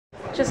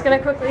Just gonna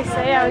quickly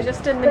say I was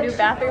just in the new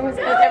bathrooms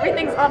and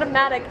everything's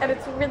automatic and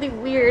it's really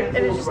weird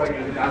and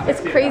it's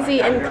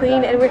crazy and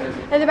clean and weird.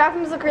 And the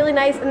bathrooms look really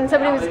nice and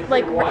somebody was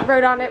like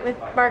wrote on it with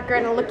marker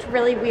and it looked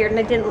really weird and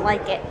I didn't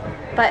like it.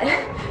 But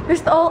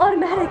it's all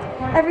automatic,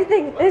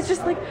 everything. It's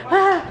just like,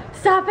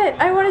 stop it.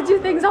 I want to do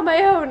things on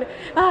my own.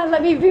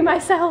 Let me be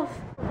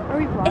myself.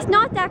 It's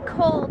not that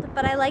cold,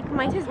 but I like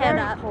my head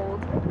up.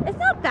 Cold. It's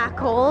not that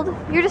cold.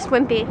 You're just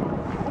wimpy.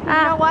 You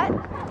know what?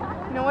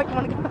 You know what? You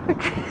want to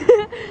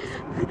go?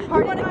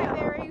 Pardon my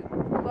very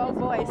low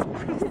voice.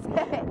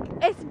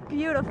 It's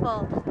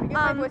beautiful. I guess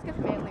my voice gets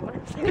manly when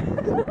I'm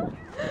saying.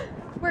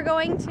 We're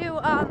going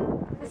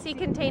to see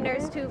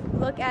Containers to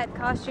look at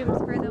costumes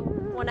for the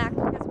one act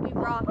because we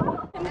rock.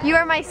 You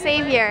are my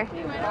savior.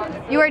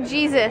 You are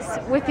Jesus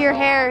with your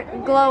hair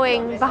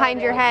glowing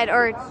behind your head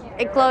or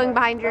glowing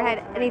behind your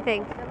head.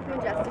 Anything.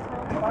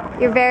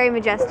 Majestical. You're very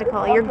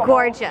majestical. You're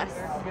gorgeous.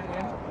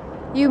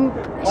 You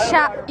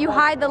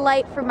hide the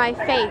light from my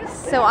face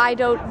so I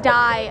don't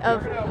die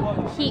of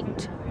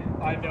heat.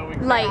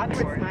 Lightness.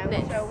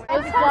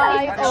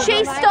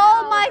 She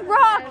stole my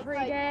rock!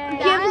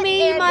 Give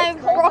me my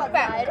rock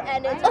back.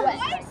 And it's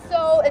wet.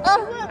 So if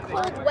you want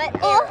cold, wet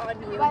air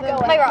on you,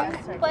 my rock.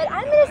 But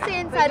I'm gonna stay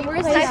inside.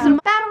 We're staying.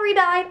 Battery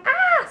died.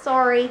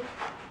 Sorry.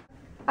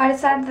 I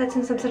decided that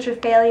since I'm such a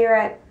failure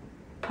at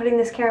putting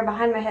this camera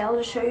behind my head, I'll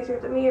just show you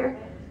through the mirror.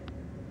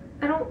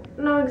 I don't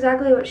know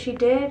exactly what she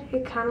did.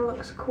 It kind of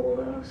looks cool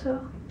though,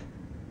 so.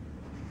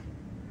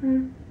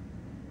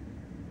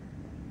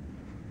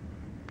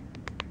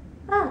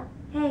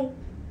 Hey.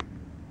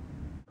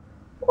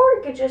 Or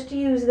I could just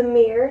use the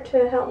mirror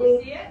to help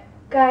me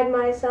guide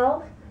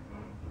myself.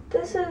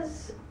 This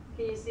is...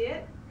 Can you see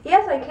it?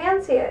 Yes, I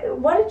can see it.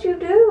 What did you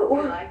do?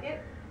 You like it?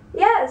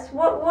 Yes,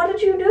 what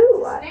did you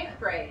do? It's a snake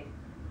braid.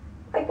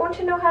 I want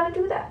to know how to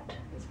do that.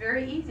 It's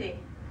very easy.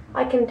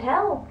 I can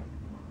tell.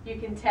 You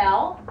can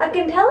tell? I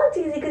can tell it's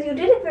easy because you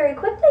did it very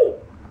quickly.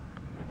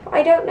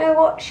 I don't know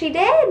what she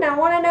did and I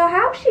want to know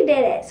how she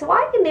did it so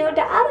I can do it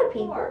to other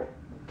people.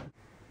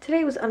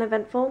 Today was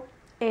uneventful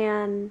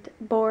and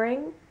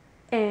boring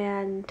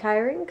and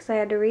tiring because I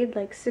had to read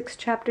like 6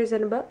 chapters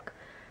in a book,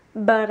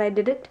 but I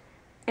did it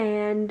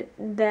and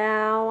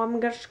now I'm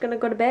just gonna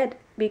go to bed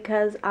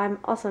because I'm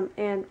awesome.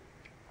 And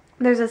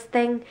there's this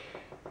thing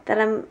that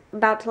I'm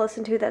about to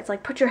listen to that's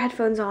like, put your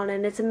headphones on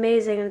and it's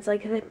amazing and it's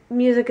like the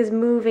music is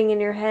moving in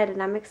your head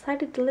and I'm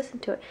excited to listen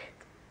to it.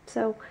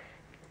 So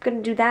I'm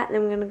gonna do that and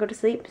I'm gonna go to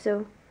sleep.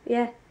 So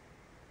yeah,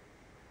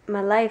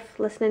 my life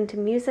listening to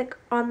music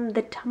on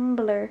the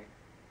Tumblr.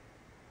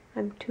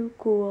 I'm too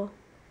cool.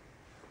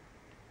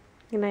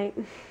 Good night.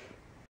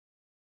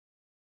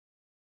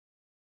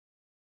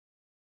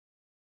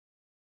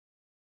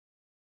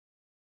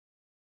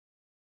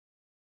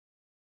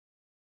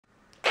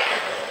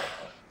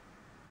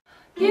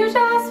 You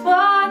just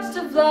watched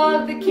a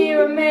vlog that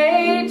Kira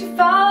made. You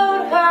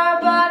followed her,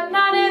 but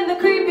not in the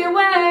creepy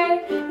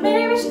way.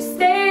 Maybe she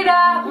stayed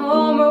at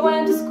home or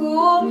went to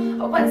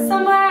school or went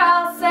somewhere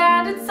else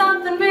and did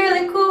something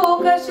really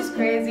cool. Cause she's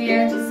crazy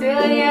and she's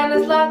silly and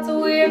has lots of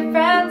weird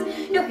friends.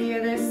 You'll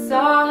hear this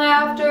song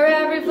after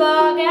every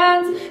vlog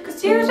ends.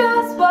 Cause you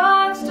just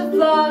watched a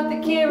vlog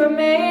that Kira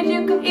made.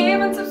 You can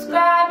even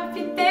subscribe